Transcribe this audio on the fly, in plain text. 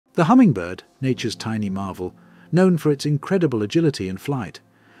The hummingbird, nature's tiny marvel, known for its incredible agility in flight.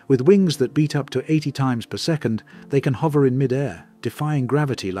 With wings that beat up to 80 times per second, they can hover in mid-air, defying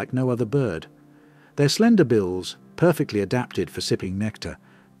gravity like no other bird. Their slender bills, perfectly adapted for sipping nectar,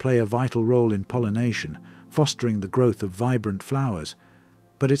 play a vital role in pollination, fostering the growth of vibrant flowers.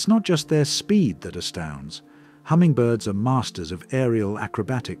 But it's not just their speed that astounds. Hummingbirds are masters of aerial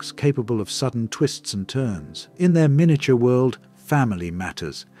acrobatics capable of sudden twists and turns. In their miniature world, family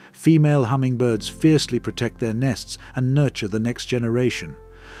matters. Female hummingbirds fiercely protect their nests and nurture the next generation.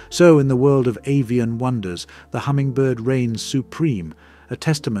 So, in the world of avian wonders, the hummingbird reigns supreme, a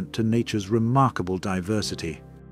testament to nature's remarkable diversity.